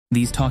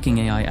These talking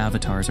AI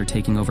avatars are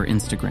taking over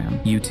Instagram,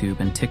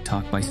 YouTube, and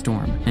TikTok by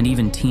storm, and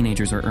even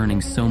teenagers are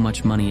earning so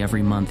much money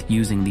every month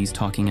using these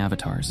talking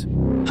avatars.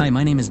 Hi,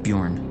 my name is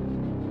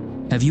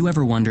Bjorn. Have you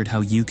ever wondered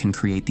how you can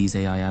create these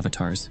AI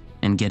avatars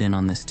and get in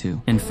on this too?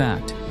 In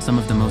fact, some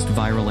of the most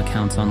viral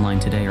accounts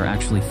online today are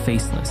actually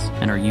faceless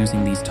and are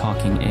using these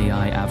talking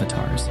AI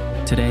avatars.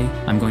 Today,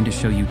 I'm going to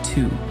show you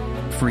 2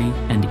 free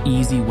and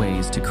easy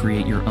ways to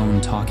create your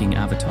own talking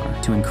avatar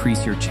to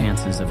increase your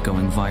chances of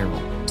going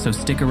viral. So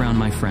stick around,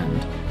 my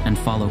friend, and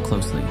follow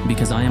closely,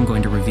 because I am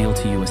going to reveal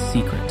to you a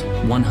secret,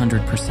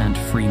 100%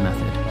 free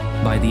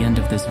method. By the end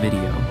of this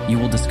video, you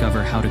will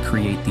discover how to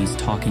create these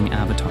talking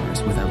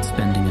avatars without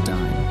spending a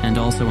dime, and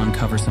also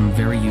uncover some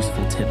very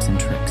useful tips and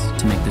tricks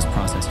to make this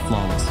process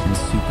flawless and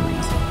super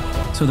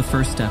easy. So the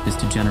first step is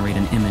to generate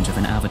an image of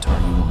an avatar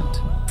you want.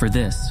 For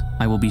this,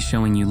 I will be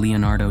showing you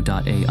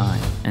Leonardo.ai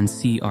and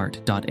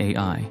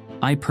cart.ai.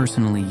 I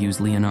personally use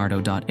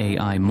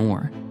Leonardo.ai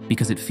more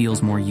because it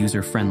feels more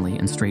user-friendly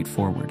and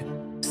straightforward.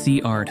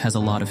 Cart has a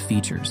lot of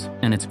features,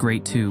 and it's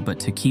great too, but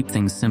to keep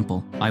things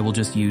simple, I will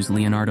just use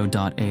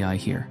Leonardo.ai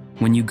here.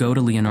 When you go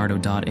to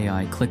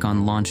Leonardo.ai, click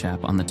on Launch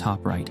App on the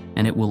top right,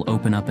 and it will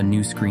open up a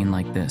new screen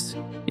like this.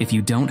 If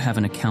you don't have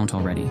an account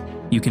already,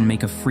 you can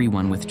make a free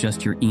one with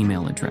just your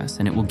email address,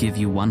 and it will give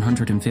you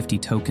 150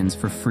 tokens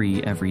for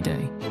free every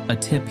day. A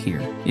tip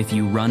here, if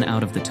you run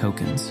out of the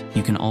tokens,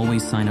 you can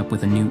always sign up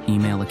with a new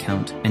email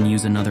account and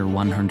use another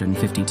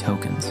 150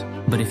 tokens.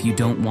 But if you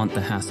don't want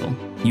the hassle,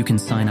 you can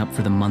sign up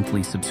for the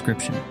monthly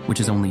subscription, which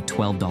is only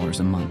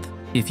 $12 a month.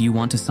 If you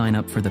want to sign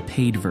up for the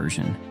paid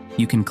version,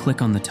 you can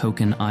click on the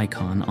token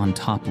icon on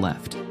top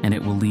left, and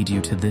it will lead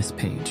you to this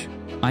page.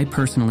 I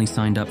personally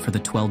signed up for the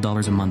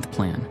 $12 a month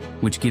plan,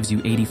 which gives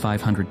you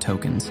 8,500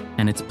 tokens,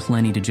 and it's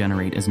plenty to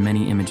generate as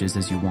many images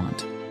as you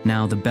want.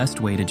 Now, the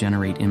best way to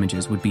generate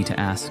images would be to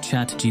ask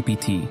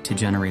ChatGPT to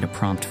generate a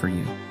prompt for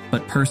you.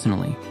 But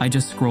personally, I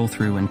just scroll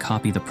through and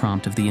copy the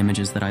prompt of the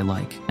images that I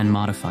like and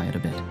modify it a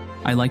bit.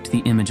 I liked the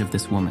image of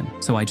this woman,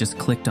 so I just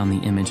clicked on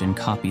the image and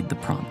copied the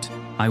prompt.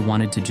 I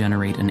wanted to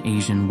generate an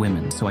Asian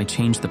woman, so I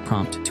changed the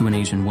prompt to an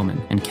Asian woman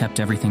and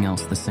kept everything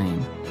else the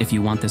same. If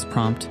you want this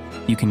prompt,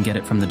 you can get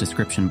it from the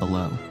description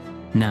below.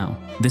 Now,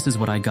 this is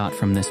what I got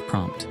from this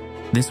prompt.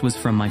 This was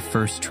from my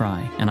first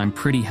try, and I'm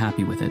pretty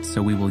happy with it,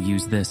 so we will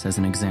use this as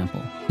an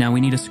example. Now we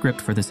need a script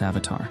for this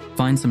avatar.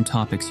 Find some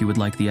topics you would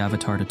like the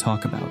avatar to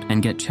talk about,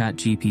 and get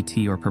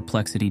ChatGPT or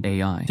Perplexity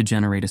AI to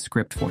generate a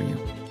script for you.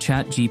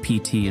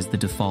 ChatGPT is the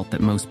default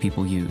that most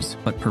people use,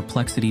 but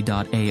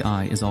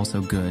Perplexity.ai is also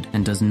good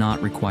and does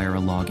not require a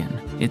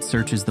login. It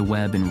searches the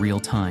web in real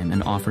time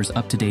and offers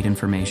up-to-date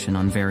information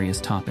on various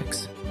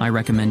topics. I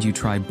recommend you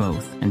try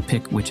both and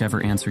pick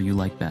whichever answer you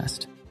like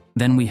best.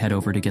 Then we head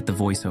over to get the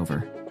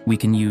voiceover. We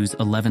can use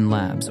 11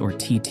 Labs or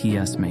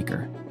TTS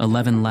Maker.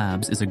 11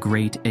 Labs is a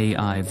great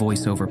AI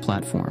voiceover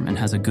platform and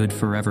has a good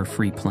forever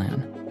free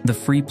plan. The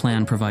free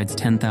plan provides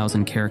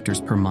 10,000 characters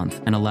per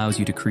month and allows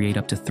you to create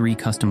up to 3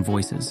 custom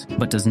voices,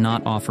 but does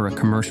not offer a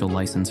commercial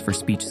license for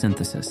speech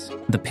synthesis.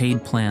 The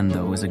paid plan,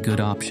 though, is a good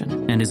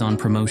option and is on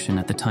promotion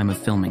at the time of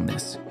filming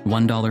this.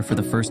 $1 for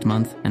the first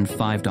month and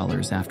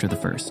 $5 after the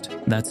first.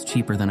 That's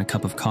cheaper than a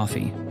cup of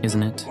coffee,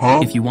 isn't it?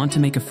 If you want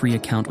to make a free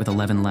account with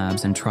 11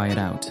 Labs and try it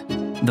out,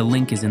 the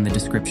link is in the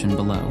description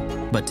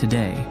below. But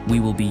today, we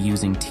will be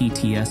using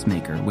TTS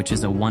Maker, which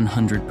is a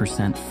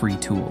 100% free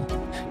tool.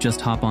 Just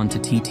hop on to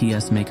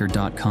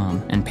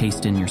ttsmaker.com and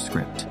paste in your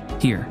script.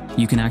 Here,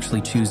 you can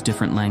actually choose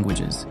different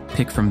languages.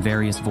 Pick from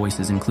various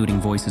voices,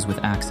 including voices with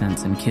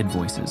accents and kid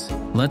voices.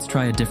 Let's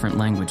try a different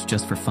language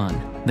just for fun.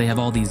 They have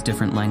all these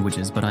different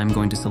languages, but I'm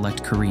going to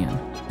select Korean.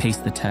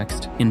 Paste the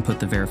text, input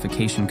the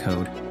verification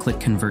code, click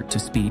Convert to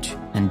Speech,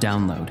 and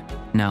download.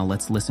 Now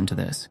let's listen to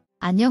this.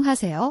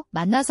 안녕하세요.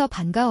 만나서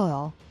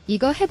반가워요.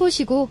 이거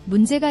해보시고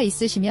문제가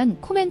있으시면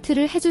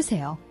코멘트를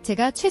해주세요.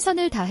 제가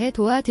최선을 다해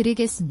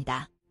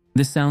도와드리겠습니다.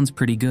 This sounds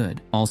pretty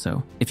good.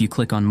 Also, if you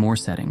click on More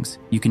Settings,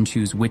 you can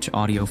choose which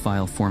audio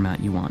file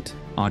format you want.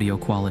 Audio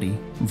quality,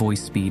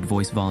 voice speed,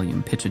 voice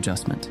volume, pitch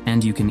adjustment.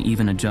 And you can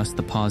even adjust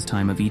the pause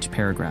time of each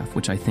paragraph,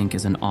 which I think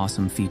is an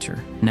awesome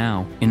feature.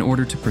 Now, in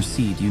order to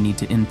proceed, you need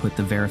to input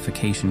the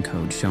verification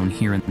code shown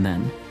here, and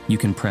then you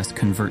can press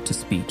Convert to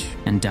Speech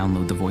and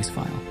download the voice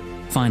file.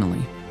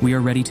 Finally, we are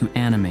ready to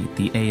animate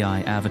the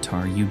AI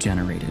avatar you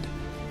generated.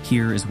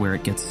 Here is where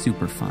it gets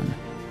super fun.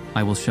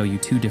 I will show you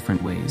 2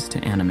 different ways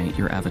to animate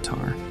your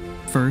avatar.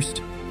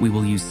 First, we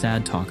will use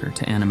Sad Talker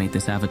to animate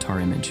this avatar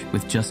image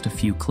with just a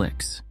few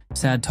clicks.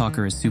 Sad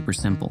Talker is super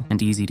simple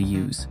and easy to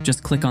use.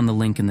 Just click on the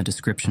link in the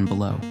description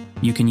below.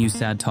 You can use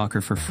Sad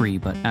Talker for free,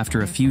 but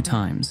after a few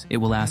times, it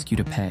will ask you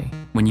to pay.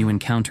 When you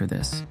encounter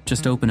this,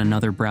 just open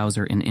another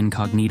browser in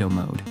incognito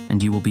mode,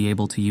 and you will be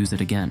able to use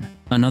it again.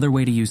 Another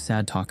way to use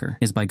Sad Talker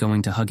is by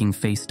going to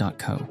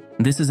huggingface.co.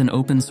 This is an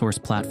open source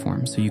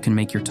platform, so you can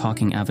make your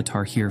talking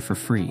avatar here for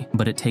free,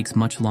 but it takes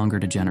much longer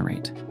to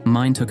generate.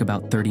 Mine took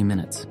about 30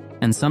 minutes.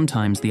 And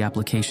sometimes the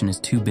application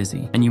is too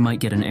busy, and you might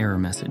get an error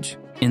message.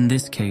 In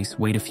this case,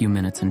 wait a few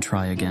minutes and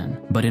try again.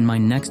 But in my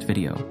next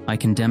video, I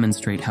can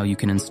demonstrate how you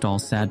can install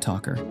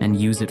SadTalker and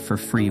use it for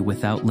free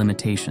without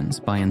limitations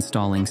by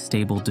installing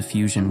Stable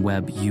Diffusion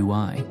Web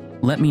UI.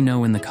 Let me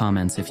know in the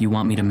comments if you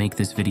want me to make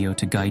this video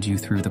to guide you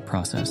through the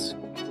process.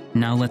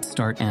 Now let's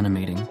start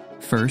animating.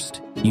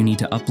 First, you need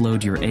to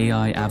upload your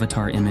AI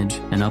avatar image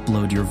and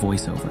upload your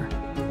voiceover.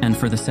 And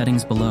for the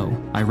settings below,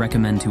 I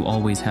recommend to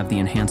always have the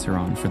enhancer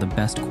on for the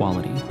best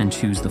quality and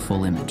choose the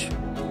full image.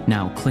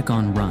 Now click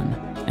on Run,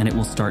 and it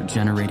will start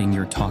generating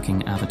your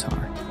talking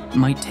avatar. It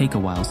might take a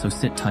while, so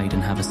sit tight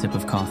and have a sip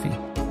of coffee.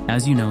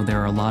 As you know, there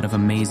are a lot of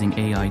amazing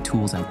AI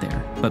tools out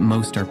there, but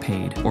most are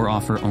paid or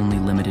offer only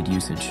limited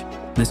usage.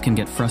 This can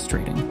get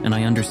frustrating, and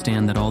I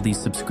understand that all these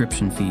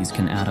subscription fees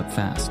can add up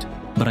fast.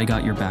 But I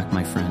got your back,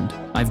 my friend.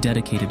 I've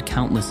dedicated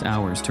countless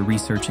hours to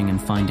researching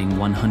and finding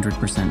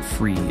 100%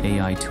 free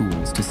AI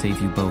tools to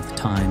save you both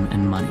time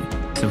and money.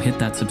 So hit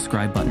that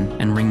subscribe button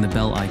and ring the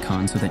bell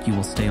icon so that you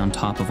will stay on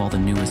top of all the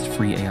newest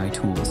free AI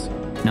tools.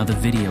 Now the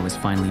video is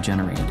finally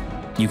generated.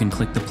 You can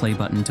click the play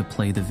button to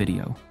play the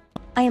video.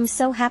 I am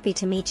so happy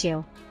to meet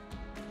you.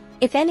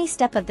 If any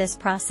step of this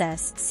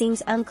process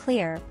seems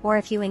unclear, or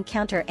if you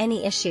encounter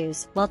any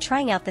issues while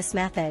trying out this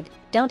method,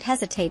 don't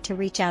hesitate to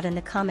reach out in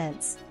the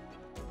comments.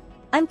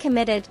 I'm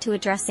committed to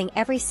addressing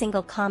every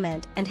single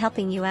comment and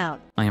helping you out.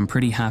 I am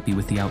pretty happy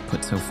with the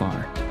output so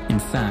far. In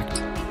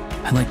fact,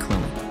 I like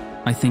Chloe.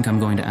 I think I'm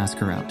going to ask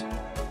her out.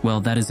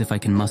 Well, that is if I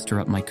can muster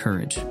up my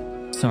courage.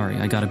 Sorry,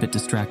 I got a bit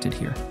distracted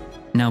here.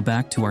 Now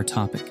back to our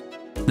topic.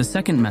 The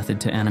second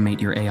method to animate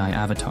your AI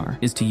avatar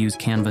is to use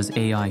Canva's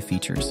AI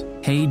features.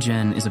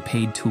 HeyGen is a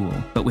paid tool,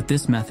 but with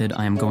this method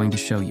I am going to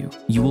show you.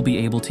 You will be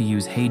able to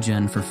use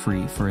HeyGen for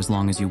free for as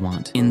long as you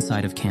want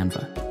inside of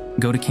Canva.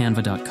 Go to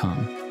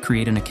canva.com,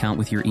 create an account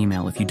with your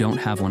email if you don't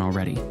have one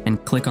already,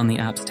 and click on the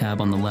Apps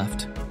tab on the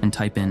left and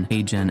type in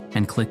HeyGen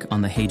and click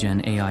on the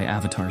HeyGen AI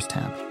Avatars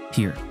tab.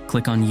 Here,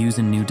 click on Use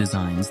in New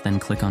Designs, then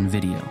click on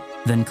Video.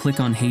 Then click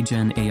on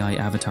HeyGen AI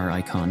Avatar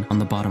icon on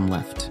the bottom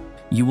left.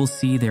 You will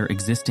see their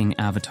existing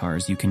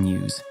avatars you can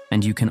use,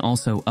 and you can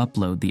also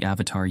upload the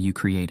avatar you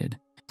created.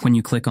 When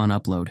you click on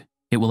Upload,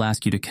 it will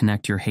ask you to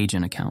connect your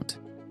HeyGen account.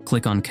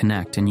 Click on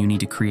Connect and you need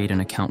to create an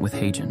account with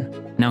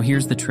HeyGen. Now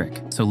here's the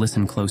trick, so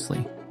listen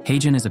closely.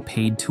 HeyGen is a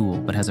paid tool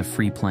but has a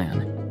free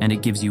plan, and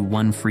it gives you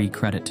 1 free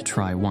credit to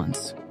try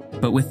once.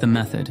 But with the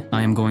method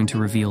I am going to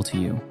reveal to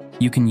you,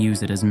 you can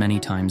use it as many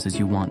times as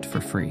you want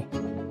for free.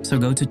 So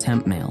go to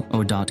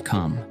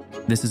tempmail.com.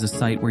 This is a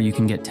site where you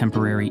can get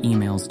temporary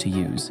emails to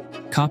use.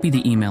 Copy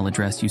the email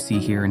address you see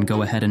here and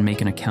go ahead and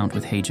make an account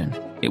with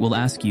HeyGen. It will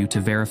ask you to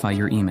verify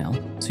your email,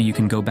 so you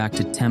can go back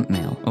to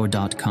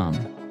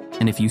tempmail.com.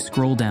 And if you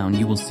scroll down,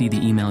 you will see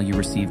the email you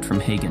received from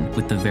HeyGen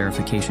with the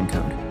verification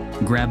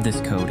code. Grab this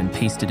code and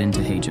paste it into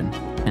HeyGen,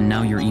 and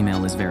now your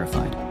email is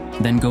verified.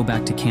 Then go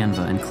back to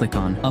Canva and click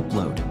on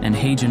Upload, and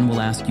HeyGen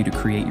will ask you to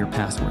create your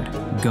password.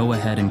 Go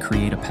ahead and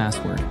create a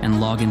password and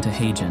log into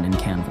HeyGen in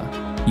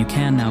Canva. You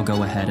can now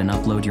go ahead and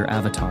upload your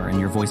avatar and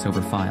your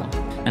voiceover file.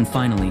 And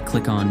finally,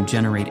 click on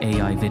Generate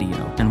AI Video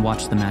and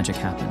watch the magic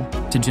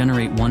happen. To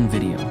generate one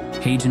video,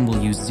 HeyGen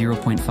will use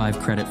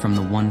 0.5 credit from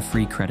the 1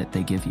 free credit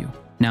they give you.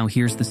 Now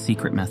here's the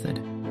secret method.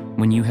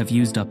 When you have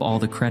used up all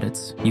the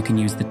credits, you can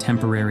use the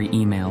temporary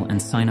email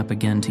and sign up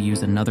again to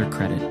use another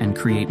credit and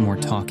create more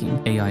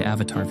talking AI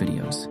avatar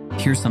videos.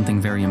 Here's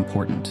something very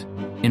important.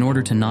 In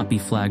order to not be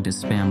flagged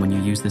as spam when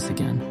you use this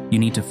again, you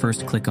need to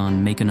first click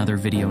on Make Another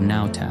Video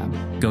Now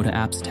tab, go to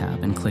Apps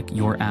tab and click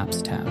Your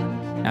Apps tab.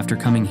 After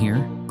coming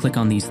here, click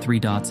on these 3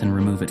 dots and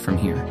remove it from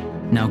here.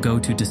 Now go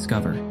to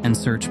Discover and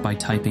search by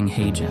typing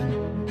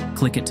HeyGen.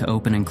 Click it to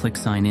open and click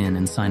Sign In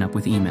and sign up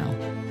with email.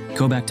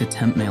 Go back to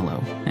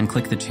Tempmail and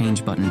click the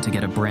Change button to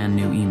get a brand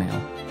new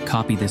email.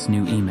 Copy this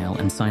new email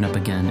and sign up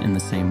again in the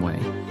same way.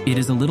 It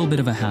is a little bit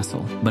of a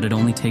hassle, but it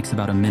only takes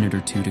about a minute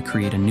or 2 to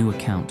create a new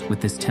account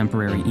with this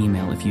temporary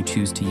email if you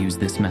choose to use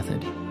this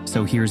method.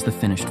 So here's the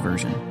finished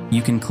version.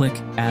 You can click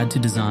Add to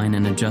Design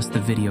and adjust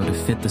the video to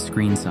fit the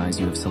screen size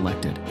you have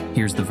selected.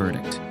 Here's the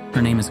verdict.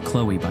 Her name is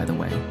Chloe, by the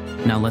way.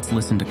 Now let's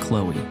listen to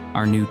Chloe,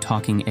 our new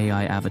talking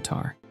AI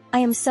avatar. I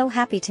am so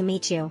happy to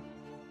meet you.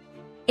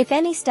 If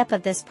any step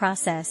of this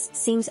process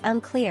seems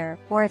unclear,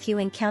 or if you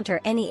encounter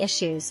any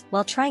issues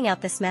while trying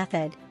out this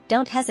method,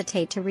 don't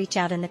hesitate to reach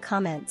out in the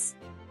comments.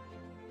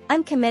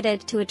 I'm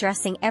committed to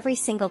addressing every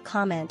single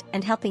comment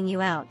and helping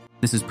you out.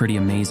 This is pretty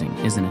amazing,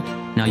 isn't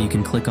it? Now you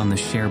can click on the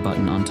share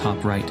button on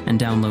top right and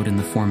download in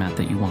the format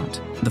that you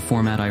want. The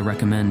format I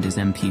recommend is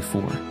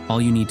MP4.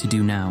 All you need to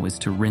do now is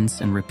to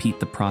rinse and repeat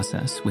the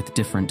process with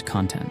different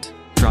content.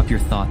 Drop your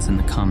thoughts in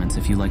the comments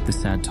if you like the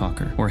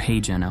SadTalker or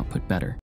HeyGen output better.